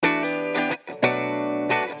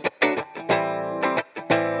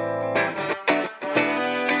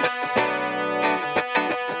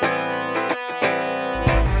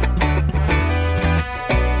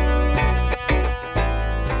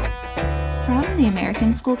From the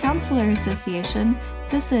American School Counselor Association,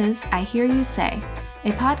 this is I Hear You Say,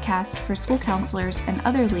 a podcast for school counselors and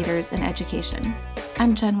other leaders in education.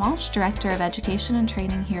 I'm Jen Walsh, Director of Education and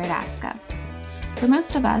Training here at ASCA. For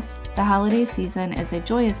most of us, the holiday season is a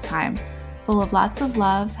joyous time, full of lots of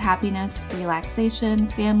love, happiness,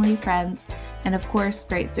 relaxation, family, friends, and of course,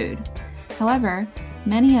 great food. However,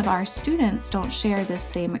 many of our students don't share this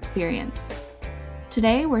same experience.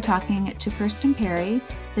 Today, we're talking to Kirsten Perry,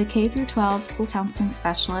 the K-12 School Counseling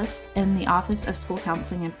Specialist in the Office of School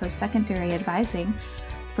Counseling and Post-Secondary Advising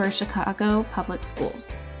for Chicago Public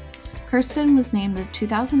Schools. Kirsten was named the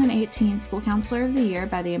 2018 School Counselor of the Year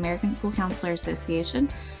by the American School Counselor Association,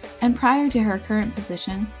 and prior to her current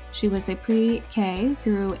position, she was a pre-K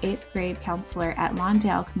through 8th grade counselor at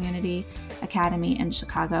Lawndale Community Academy in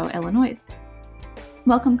Chicago, Illinois.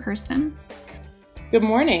 Welcome, Kirsten. Good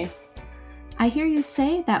morning. I hear you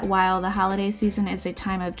say that while the holiday season is a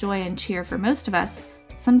time of joy and cheer for most of us,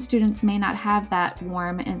 some students may not have that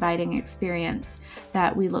warm, inviting experience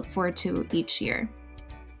that we look forward to each year.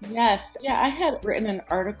 Yes. I had written an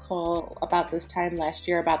article about this time last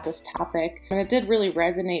year about this topic, and it did really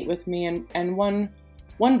resonate with me. And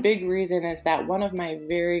one big reason is that one of my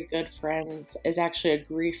very good friends is actually a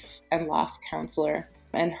grief and loss counselor,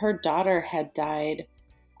 and her daughter had died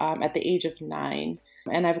at the age of 9.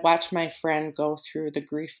 And I've watched my friend go through the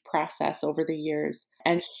grief process over the years.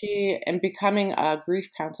 And in becoming a grief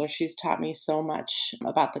counselor, she's taught me so much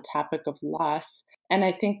about the topic of loss. And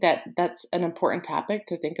I think that that's an important topic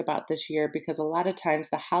to think about this year, because a lot of times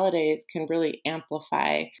the holidays can really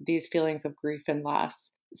amplify these feelings of grief and loss.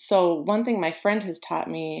 So one thing my friend has taught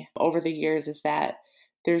me over the years is that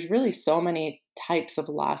there's really so many types of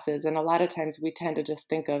losses. And a lot of times we tend to just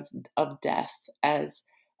think of death as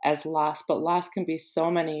loss, but loss can be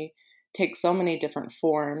take so many different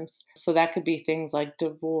forms. So that could be things like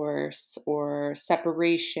divorce or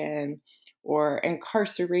separation or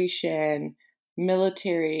incarceration,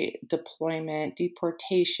 military deployment,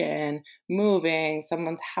 deportation, moving,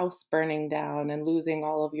 someone's house burning down and losing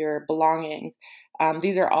all of your belongings.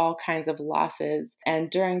 These are all kinds of losses.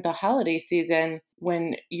 And during the holiday season,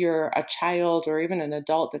 when you're a child or even an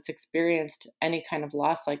adult that's experienced any kind of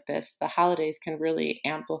loss like this, the holidays can really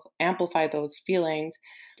amplify those feelings.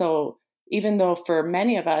 So even though for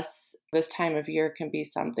many of us, this time of year can be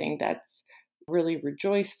something that's really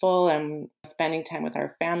rejoiceful and spending time with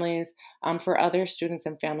our families, for other students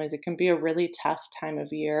and families, it can be a really tough time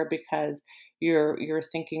of year because you're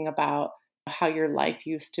thinking about how your life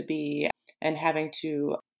used to be and having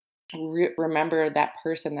to remember that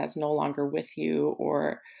person that's no longer with you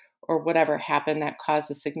or whatever happened that caused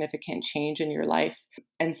a significant change in your life.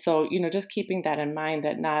 And so, just keeping that in mind,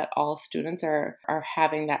 that not all students are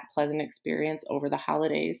having that pleasant experience over the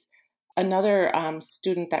holidays. Another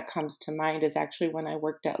student that comes to mind is actually when I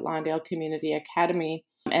worked at Lawndale Community Academy,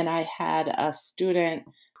 and I had a student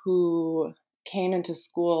who came into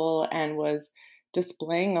school and was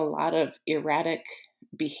displaying a lot of erratic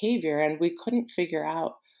behavior, and we couldn't figure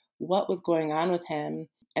out what was going on with him.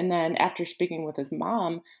 And then after speaking with his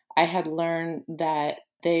mom, I had learned that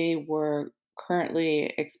they were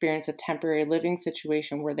currently experiencing a temporary living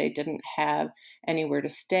situation where they didn't have anywhere to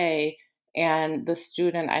stay. And the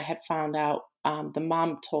student, I had found out, the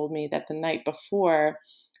mom told me that the night before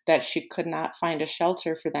that she could not find a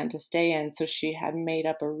shelter for them to stay in. So she had made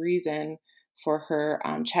up a reason for her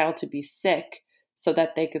child to be sick so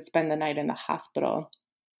that they could spend the night in the hospital.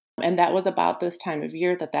 And that was about this time of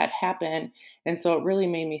year that happened. And so it really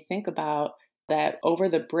made me think about that over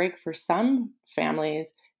the break for some families,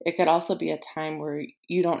 it could also be a time where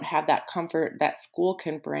you don't have that comfort that school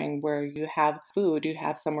can bring, where you have food, you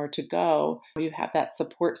have somewhere to go, you have that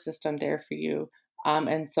support system there for you.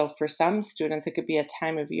 And so for some students, it could be a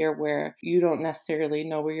time of year where you don't necessarily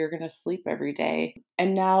know where you're going to sleep every day.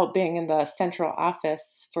 And now being in the central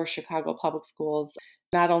office for Chicago Public Schools,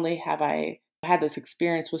 not only have I had this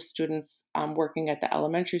experience with students working at the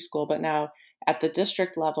elementary school, but now at the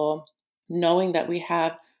district level, knowing that we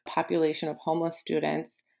have a population of homeless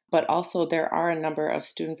students, but also there are a number of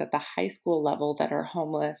students at the high school level that are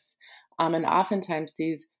homeless. And oftentimes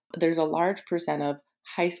there's a large percent of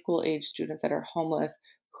high school age students that are homeless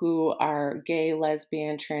who are gay,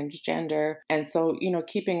 lesbian, transgender. And so,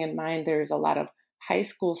 keeping in mind there's a lot of high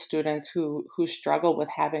school students who struggle with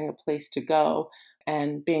having a place to go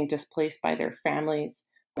and being displaced by their families.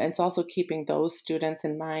 And so also keeping those students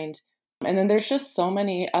in mind. And then there's just so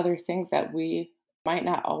many other things that we might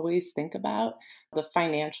not always think about. The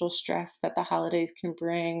financial stress that the holidays can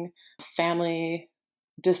bring, family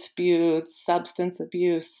disputes, substance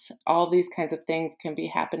abuse, all these kinds of things can be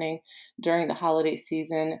happening during the holiday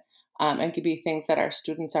season. and could be things that our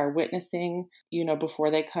students are witnessing, before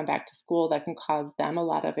they come back to school that can cause them a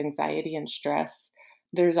lot of anxiety and stress.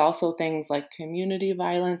 There's also things like community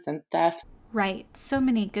violence and theft. Right. So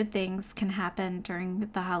many good things can happen during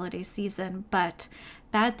the holiday season, but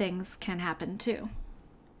bad things can happen too.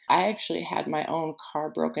 I actually had my own car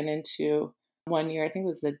broken into one year. I think it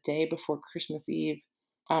was the day before Christmas Eve.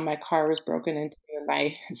 My car was broken into and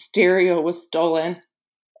my stereo was stolen.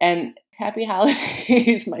 And happy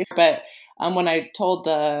holidays, but when I told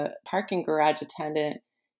the parking garage attendant,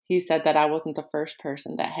 he said that I wasn't the first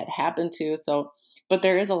person that had happened to. So, but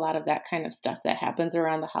there is a lot of that kind of stuff that happens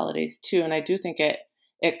around the holidays too, and I do think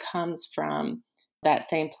it comes from that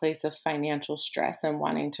same place of financial stress and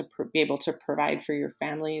wanting to be able to provide for your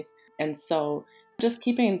families. And so, just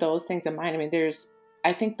keeping those things in mind. I mean,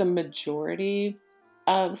 I think the majority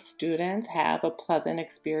of students have a pleasant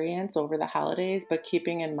experience over the holidays, but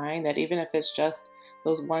keeping in mind that even if it's just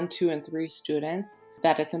those 1, 2, and 3 students,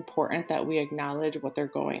 that it's important that we acknowledge what they're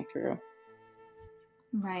going through.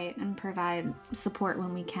 Right, and provide support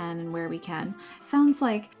when we can and where we can. Sounds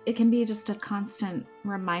like it can be just a constant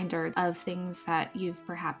reminder of things that you've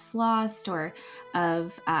perhaps lost or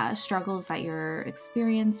of struggles that you're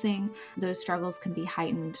experiencing. Those struggles can be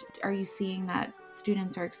heightened. Are you seeing that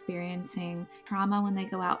students are experiencing trauma when they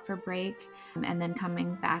go out for break and then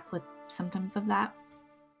coming back with symptoms of that?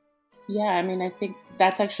 Yeah, I mean, I think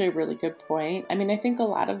that's actually a really good point. I mean, I think a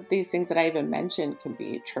lot of these things that I even mentioned can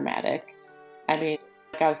be traumatic. I mean,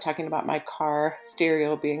 like I was talking about my car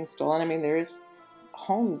stereo being stolen. I mean, there's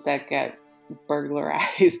homes that get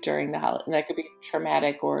burglarized during the holiday, and that could be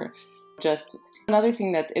traumatic. Or just another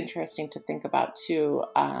thing that's interesting to think about too,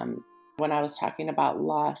 when I was talking about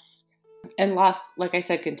loss, and loss, like I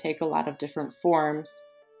said, can take a lot of different forms.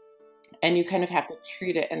 And you kind of have to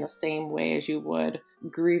treat it in the same way as you would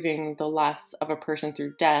grieving the loss of a person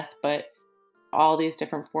through death, but all these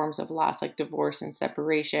different forms of loss, like divorce and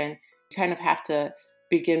separation, you kind of have to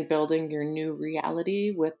begin building your new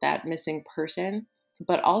reality with that missing person.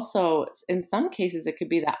 But also, in some cases, it could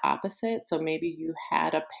be the opposite. So maybe you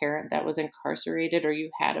had a parent that was incarcerated, or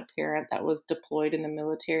you had a parent that was deployed in the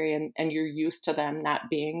military, and you're used to them not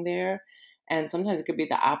being there. And sometimes it could be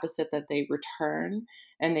the opposite, that they return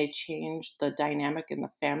and they change the dynamic in the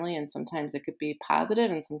family. And sometimes it could be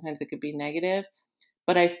positive and sometimes it could be negative.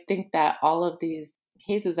 But I think that all of these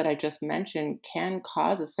cases that I just mentioned can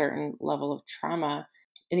cause a certain level of trauma.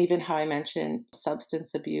 And even how I mentioned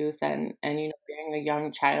substance abuse and being a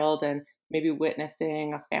young child and maybe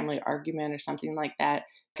witnessing a family argument or something like that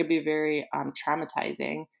could be very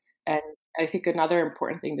traumatizing. And I think another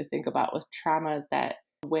important thing to think about with trauma is that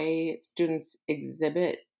the way students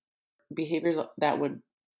exhibit behaviors that would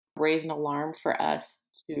raise an alarm for us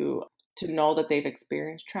to know that they've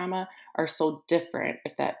experienced trauma are so different.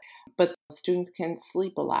 But students can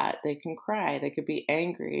sleep a lot, they can cry, they could be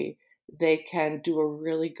angry, they can do a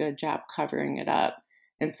really good job covering it up.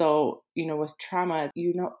 And so, with trauma,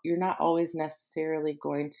 you're not always necessarily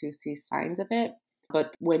going to see signs of it,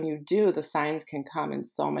 but when you do, the signs can come in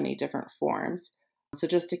so many different forms. So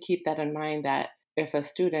just to keep that in mind, that if a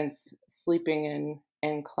student's sleeping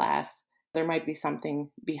in class, there might be something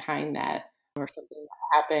behind that, or something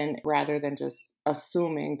that happened, rather than just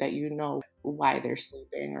assuming that why they're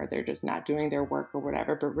sleeping or they're just not doing their work or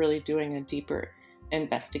whatever, but really doing a deeper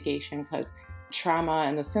investigation, because trauma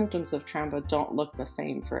and the symptoms of trauma don't look the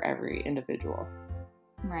same for every individual.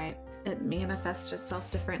 Right. It manifests itself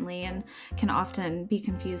differently and can often be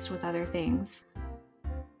confused with other things.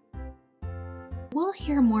 We'll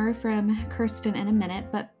hear more from Kirsten in a minute,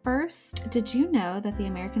 but first, did you know that the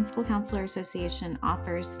American School Counselor Association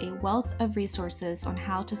offers a wealth of resources on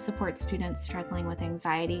how to support students struggling with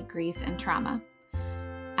anxiety, grief, and trauma?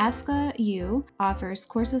 ASCA-U offers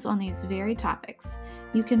courses on these very topics.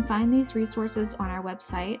 You can find these resources on our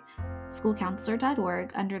website,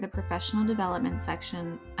 schoolcounselor.org, under the Professional Development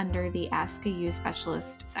section under the ASCA-U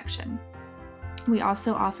Specialist section. We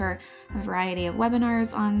also offer a variety of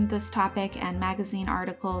webinars on this topic and magazine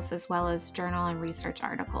articles, as well as journal and research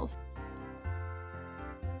articles.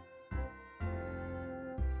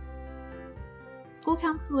 School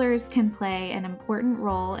counselors can play an important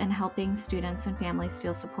role in helping students and families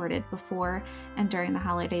feel supported before and during the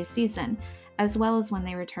holiday season, as well as when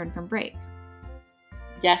they return from break.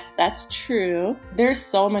 Yes, that's true. There's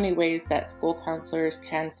so many ways that school counselors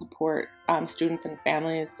can support students and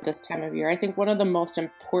families this time of year. I think one of the most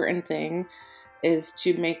important things is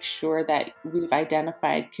to make sure that we've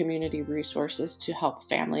identified community resources to help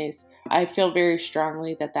families. I feel very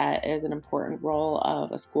strongly that that is an important role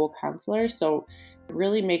of a school counselor. So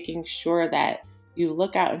really making sure that you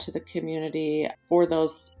look out into the community for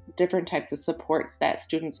those different types of supports that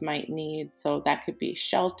students might need. So that could be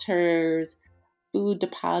shelters, food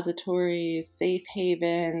depositories, safe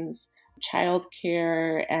havens,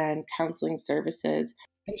 childcare, and counseling services.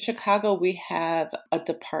 In Chicago, we have a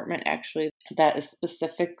department actually that is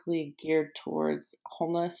specifically geared towards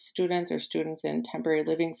homeless students or students in temporary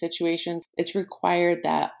living situations. It's required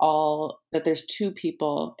that there's 2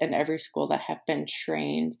 people in every school that have been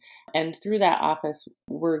trained. And through that office,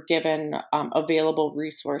 we're given available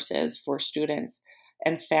resources for students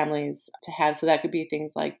and families to have. So that could be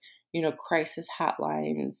things like, crisis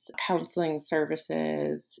hotlines, counseling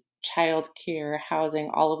services, childcare, housing,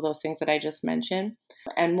 all of those things that I just mentioned.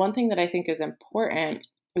 And one thing that I think is important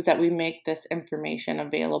is that we make this information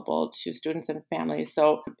available to students and families.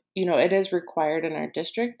 So, it is required in our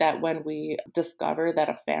district that when we discover that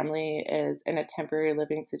a family is in a temporary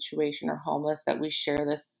living situation or homeless, that we share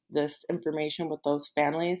this information with those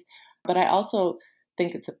families. But I also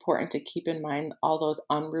think it's important to keep in mind all those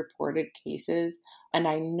unreported cases. And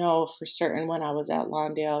I know for certain when I was at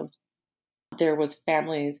Lawndale, there was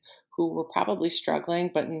families who were probably struggling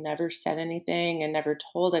but never said anything and never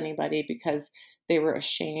told anybody because they were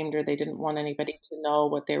ashamed or they didn't want anybody to know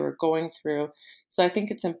what they were going through. So I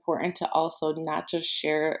think it's important to also not just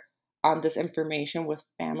share this information with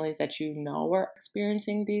families that are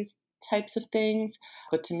experiencing these types of things,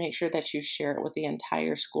 but to make sure that you share it with the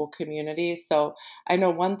entire school community. So I know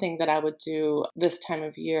one thing that I would do this time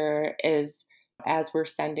of year is as we're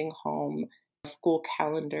sending home school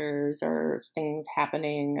calendars or things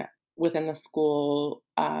happening within the school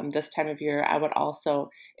this time of year, I would also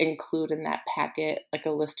include in that packet like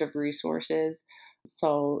a list of resources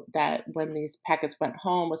so that when these packets went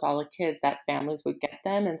home with all the kids, that families would get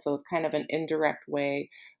them. And so it's kind of an indirect way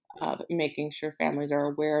of making sure families are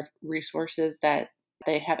aware of resources that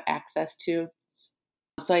they have access to.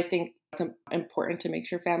 So I think it's important to make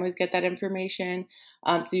sure families get that information.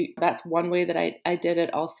 That's one way that I did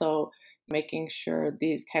it. Also, making sure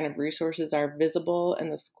these kind of resources are visible in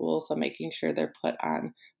the school. So making sure they're put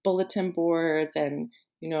on bulletin boards and,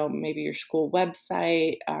 maybe your school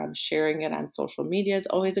website. Sharing it on social media is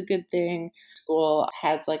always a good thing. School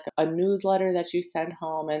has like a newsletter that you send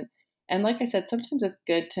home. And like I said, sometimes it's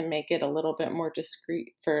good to make it a little bit more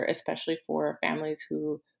discreet especially for families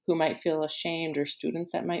who might feel ashamed or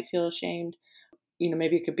students that might feel ashamed.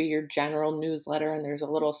 Maybe it could be your general newsletter and there's a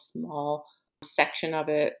little small section of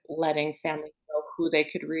it letting families know who they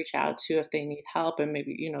could reach out to if they need help. And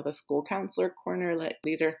maybe, the school counselor corner, like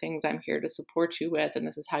these are things I'm here to support you with, and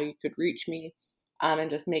this is how you could reach me.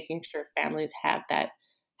 And just making sure families have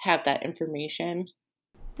that information.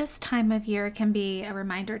 This time of year can be a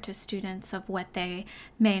reminder to students of what they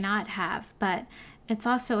may not have, but it's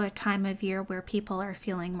also a time of year where people are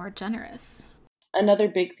feeling more generous. Another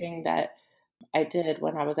big thing that I did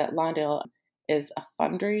when I was at Lawndale is a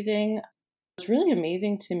fundraising. It was really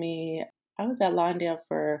amazing to me. I was at Lawndale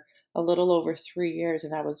for a little over 3 years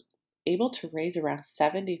and I was able to raise around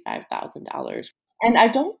 $75,000. And I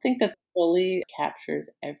don't think that fully captures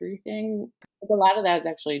everything. A lot of that is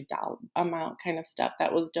actually dollar amount kind of stuff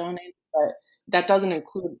that was donated, but that doesn't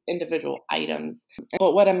include individual items.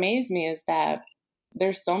 But what amazed me is that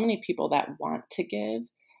there's so many people that want to give,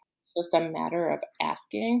 just a matter of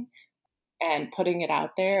asking and putting it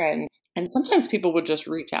out there. And sometimes people would just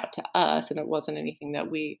reach out to us and it wasn't anything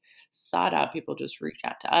that we sought out. People just reach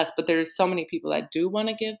out to us. But there's so many people that do want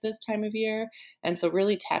to give this time of year. And so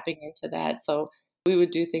really tapping into that. So we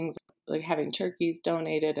would do things like having turkeys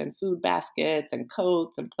donated and food baskets and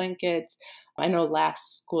coats and blankets. I know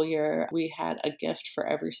last school year we had a gift for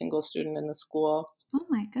every single student in the school. Oh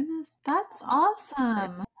my goodness, that's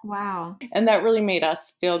awesome. Wow. And that really made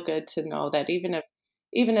us feel good to know that even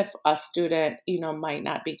if a student, might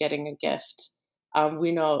not be getting a gift,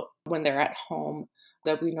 we know when they're at home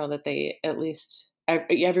that we know that they at least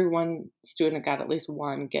every one student got at least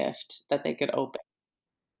one gift that they could open.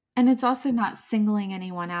 And it's also not singling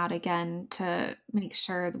anyone out again to make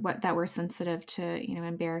sure that we're sensitive to,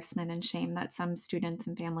 embarrassment and shame that some students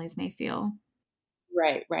and families may feel.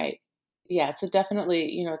 Right, right. Yeah, so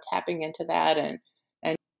definitely, tapping into that and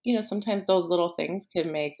sometimes those little things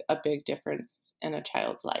can make a big difference in a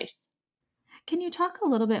child's life. Can you talk a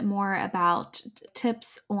little bit more about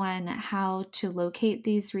tips on how to locate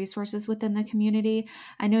these resources within the community?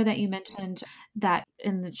 I know that you mentioned that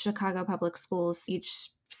in the Chicago Public Schools, each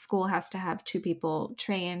school has to have 2 people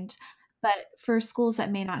trained. But for schools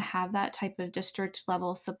that may not have that type of district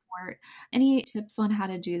level support, any tips on how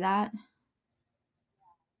to do that?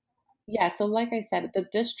 Yeah, so like I said, the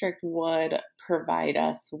district would provide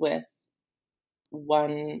us with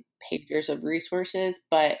one pagers of resources.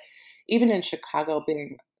 But even in Chicago,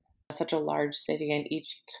 being such a large city and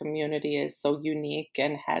each community is so unique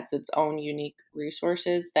and has its own unique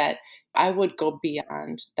resources, that I would go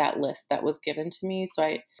beyond that list that was given to me.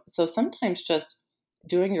 So sometimes just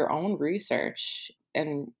doing your own research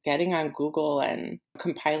and getting on Google and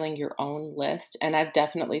compiling your own list. And I've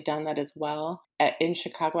definitely done that as well. In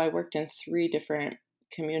Chicago, I worked in 3 different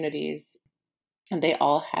communities, and they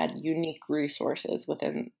all had unique resources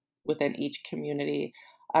within each community.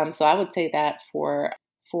 So I would say that for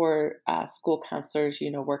school counselors,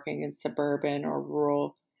 working in suburban or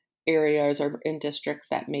rural areas or in districts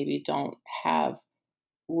that maybe don't have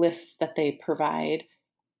lists that they provide,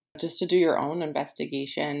 just to do your own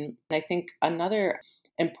investigation. I think another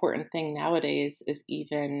important thing nowadays is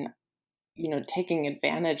even, taking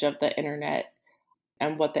advantage of the internet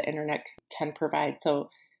and what the internet can provide. So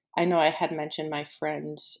I know I had mentioned my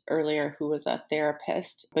friend earlier who was a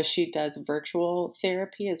therapist, but she does virtual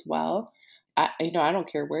therapy as well. I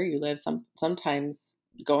don't care where you live. Sometimes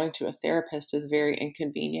going to a therapist is very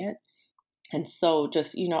inconvenient. And so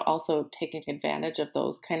just, also taking advantage of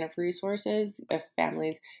those kind of resources if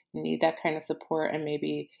families need that kind of support and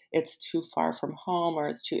maybe it's too far from home or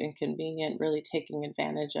it's too inconvenient, really taking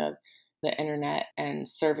advantage of the internet and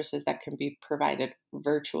services that can be provided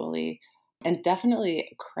virtually. And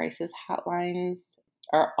definitely crisis hotlines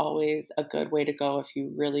are always a good way to go if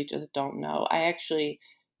you really just don't know. I actually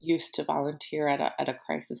used to volunteer at a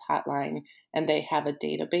crisis hotline, and they have a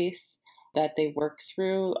database that they work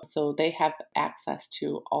through. So they have access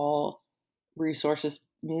to all resources,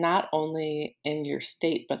 not only in your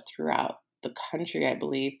state, but throughout the country, I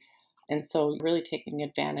believe. And so really taking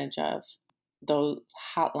advantage of those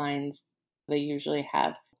hotlines they usually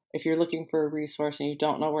have. If you're looking for a resource and you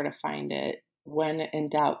don't know where to find it, when in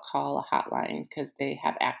doubt, call a hotline because they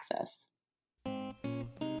have access.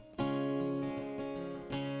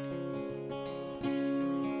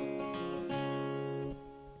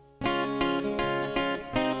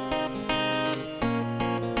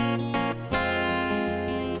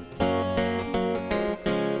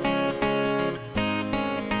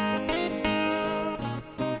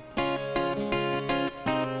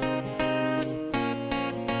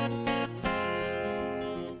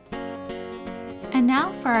 And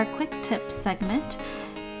now for our quick tips segment.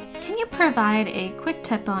 Can you provide a quick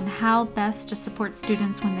tip on how best to support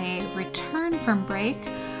students when they return from break?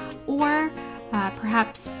 Or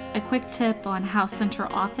perhaps a quick tip on how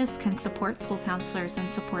central office can support school counselors in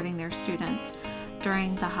supporting their students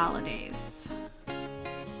during the holidays?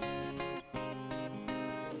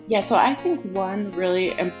 Yeah, so I think one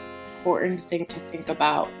really important thing to think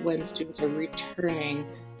about when students are returning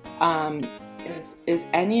is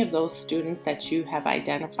any of those students that you have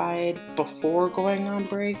identified before going on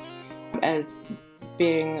break as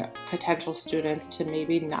being potential students to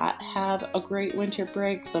maybe not have a great winter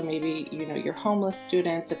break. So maybe, your homeless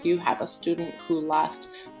students, if you have a student who lost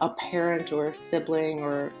a parent or a sibling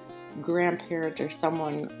or grandparent or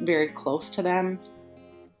someone very close to them,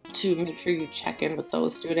 to make sure you check in with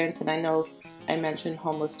those students. And I know I mentioned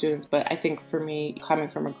homeless students, but I think for me, coming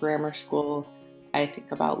from a grammar school, I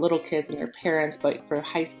think about little kids and their parents, but for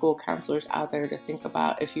high school counselors out there to think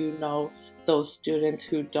about if you know those students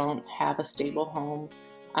who don't have a stable home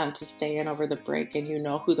to stay in over the break, and you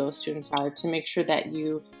know who those students are, to make sure that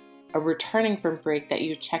you are returning from break, that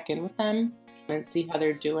you check in with them and see how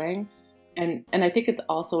they're doing. And I think it's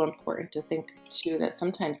also important to think too that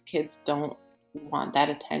sometimes kids don't want that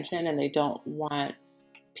attention and they don't want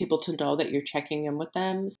people to know that you're checking in with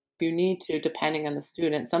them. You need to, depending on the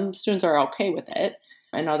student. Some students are okay with it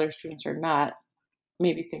and other students are not.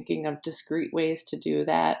 Maybe thinking of discreet ways to do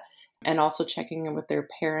that, and also checking in with their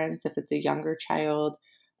parents if it's a younger child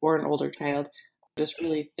or an older child. Just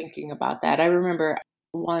really thinking about that. I remember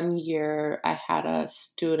one year I had a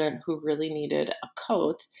student who really needed a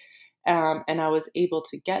coat, and I was able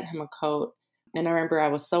to get him a coat. And I remember I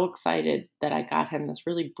was so excited that I got him this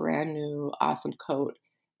really brand new, awesome coat.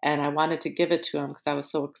 And I wanted to give it to him because I was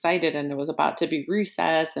so excited, and it was about to be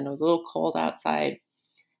recess and it was a little cold outside.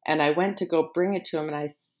 And I went to go bring it to him, and I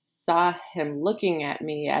saw him looking at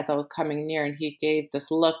me as I was coming near, and he gave this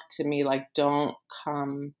look to me like, "Don't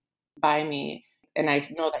come by me." And I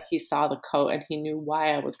know that he saw the coat and he knew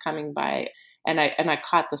why I was coming by. And I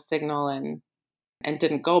caught the signal and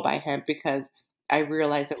didn't go by him because I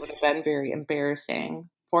realized it would have been very embarrassing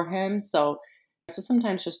for him. So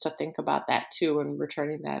sometimes just to think about that too, and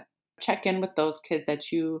returning that, check in with those kids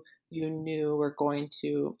that you knew were going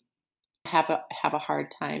to have a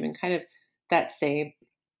hard time, and kind of that same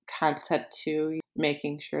concept too,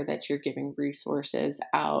 making sure that you're giving resources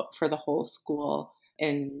out for the whole school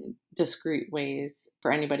in discrete ways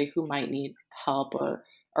for anybody who might need help, or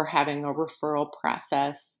having a referral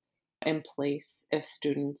process in place if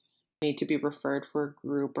students need to be referred for a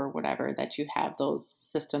group or whatever, that you have those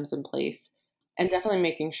systems in place. And definitely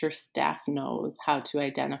making sure staff knows how to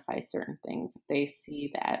identify certain things. If they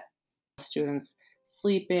see that students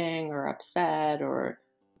sleeping or upset, or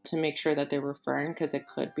to make sure that they're referring, because it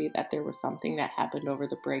could be that there was something that happened over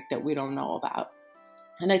the break that we don't know about.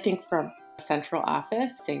 And I think from central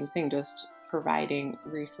office, same thing, just providing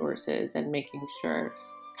resources and making sure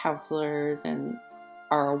counselors and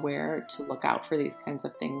are aware to look out for these kinds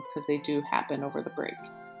of things, because they do happen over the break.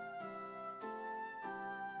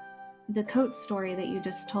 The coat story that you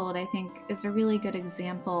just told, I think, is a really good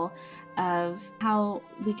example of how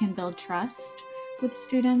we can build trust with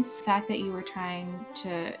students. The fact that you were trying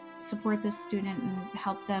to support this student and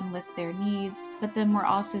help them with their needs, but then we're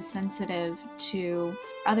also sensitive to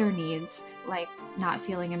other needs, like not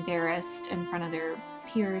feeling embarrassed in front of their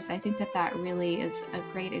peers. I think that really is a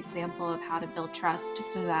great example of how to build trust,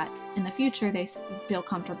 so that in the future they feel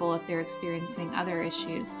comfortable if they're experiencing other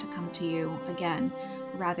issues to come to you again,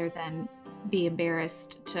 rather than be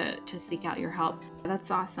embarrassed to seek out your help.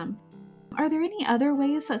 That's awesome. Are there any other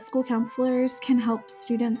ways that school counselors can help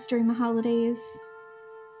students during the holidays?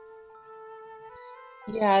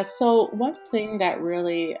 Yeah, so one thing that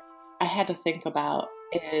really I had to think about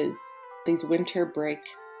is these winter break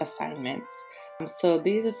assignments. So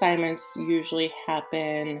these assignments usually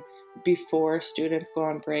happen before students go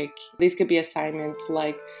on break. These could be assignments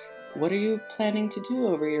like, what are you planning to do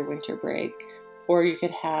over your winter break? Or you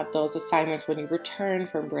could have those assignments when you return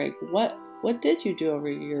from break. What did you do over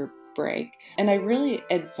your break? And I really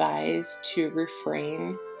advise to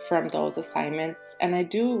refrain from those assignments. And I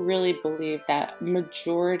do really believe that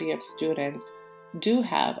majority of students do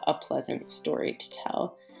have a pleasant story to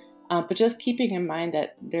tell. But just keeping in mind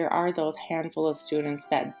that there are those handful of students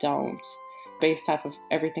that don't, based off of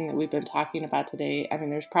everything that we've been talking about today. I mean,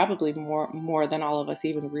 there's probably more than all of us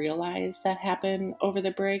even realize that happen over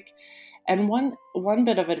the break. And one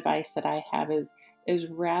bit of advice that I have is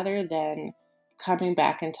rather than coming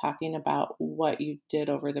back and talking about what you did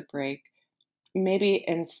over the break, maybe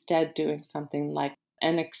instead doing something like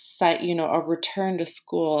a return to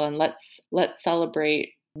school, and let's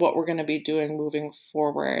celebrate what we're going to be doing moving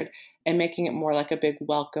forward, and making it more like a big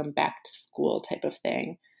welcome back to school type of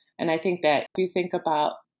thing. And I think that if you think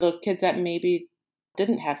about those kids that maybe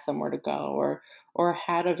didn't have somewhere to go, or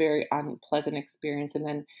had a very unpleasant experience, and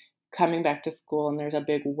then coming back to school and there's a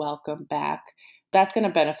big welcome back, that's going to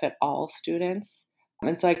benefit all students.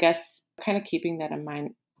 And so I guess kind of keeping that in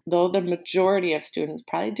mind, though the majority of students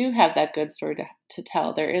probably do have that good story to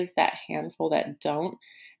tell, there is that handful that don't.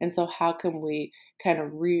 And so how can we kind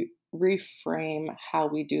of reframe how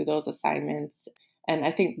we do those assignments? And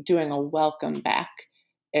I think doing a welcome back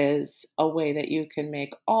is a way that you can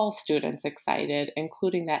make all students excited,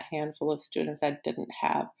 including that handful of students that didn't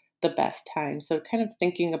have the best time. So kind of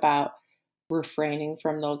thinking about refraining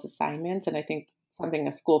from those assignments. And I think something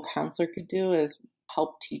a school counselor could do is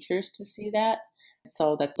help teachers to see that,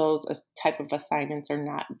 so that those type of assignments are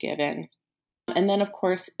not given. And then, of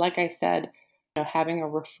course, like I said, having a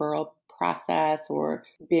referral process, or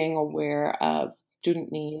being aware of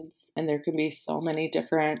student needs. And there can be so many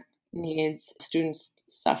different needs: students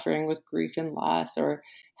suffering with grief and loss, or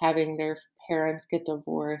having their parents get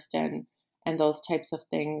divorced, and those types of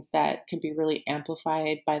things that can be really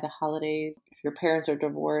amplified by the holidays. If your parents are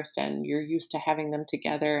divorced and you're used to having them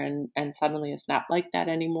together, and suddenly it's not like that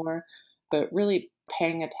anymore, but really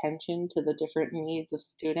paying attention to the different needs of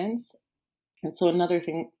students. And so another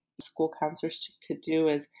thing school counselors could do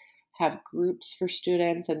is have groups for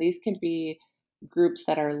students, and these can be groups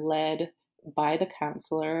that are led by the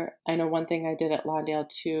counselor. I know one thing I did at Lawndale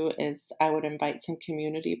too is I would invite some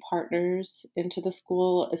community partners into the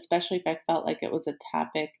school, especially if I felt like it was a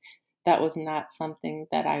topic that was not something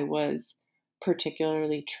that I was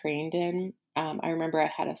particularly trained in. I remember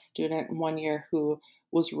I had a student one year who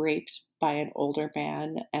was raped by an older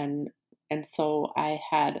man, and so I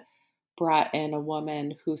had brought in a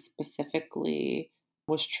woman who specifically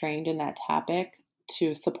was trained in that topic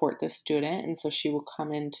to support this student. And so she will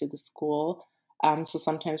come into the school. So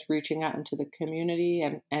sometimes reaching out into the community,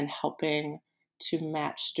 and helping to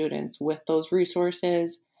match students with those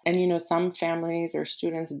resources. And, some families or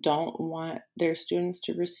students don't want their students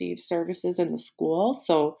to receive services in the school.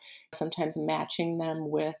 So sometimes matching them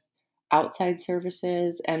with outside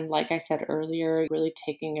services. And like I said earlier, really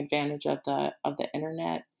taking advantage of the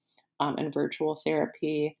internet, and virtual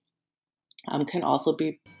therapy. can also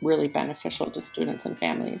be really beneficial to students and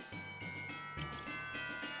families.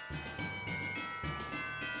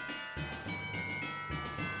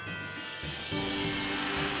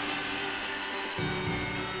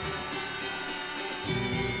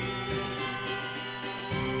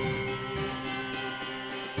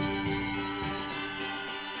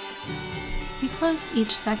 We close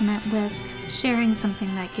each segment with sharing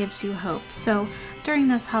something that gives you hope. So during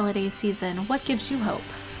this holiday season, what gives you hope?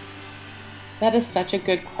 That is such a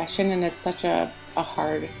good question, and it's such a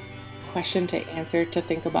hard question to answer, to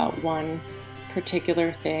think about one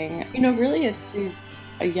particular thing. Really it's these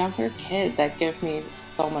younger kids that give me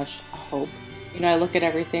so much hope. I look at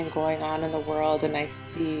everything going on in the world and I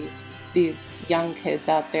see these young kids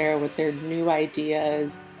out there with their new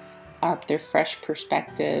ideas, their fresh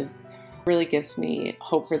perspectives. Really gives me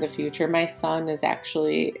hope for the future. My son is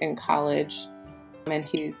actually in college and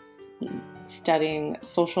he's studying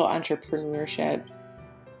social entrepreneurship,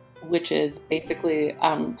 which is basically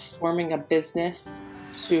forming a business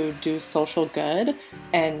to do social good.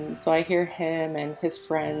 And so I hear him and his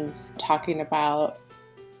friends talking about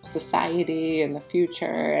society and the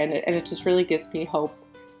future, and it just really gives me hope,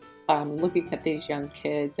 looking at these young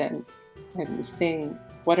kids and seeing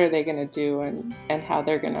what are they going to do and how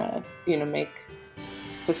they're going to make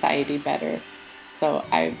society better. So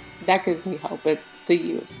that gives me hope. It's the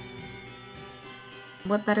youth.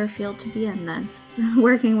 What better field to be in then?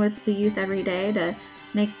 Working with the youth every day to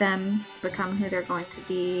make them become who they're going to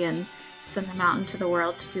be and send them out into the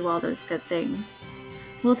world to do all those good things.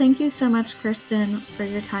 Well, thank you so much, Kirsten, for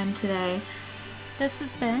your time today. This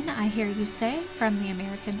has been I Hear You Say from the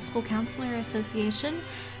American School Counselor Association.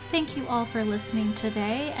 Thank you all for listening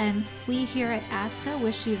today, and we here at ASCA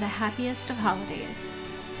wish you the happiest of holidays.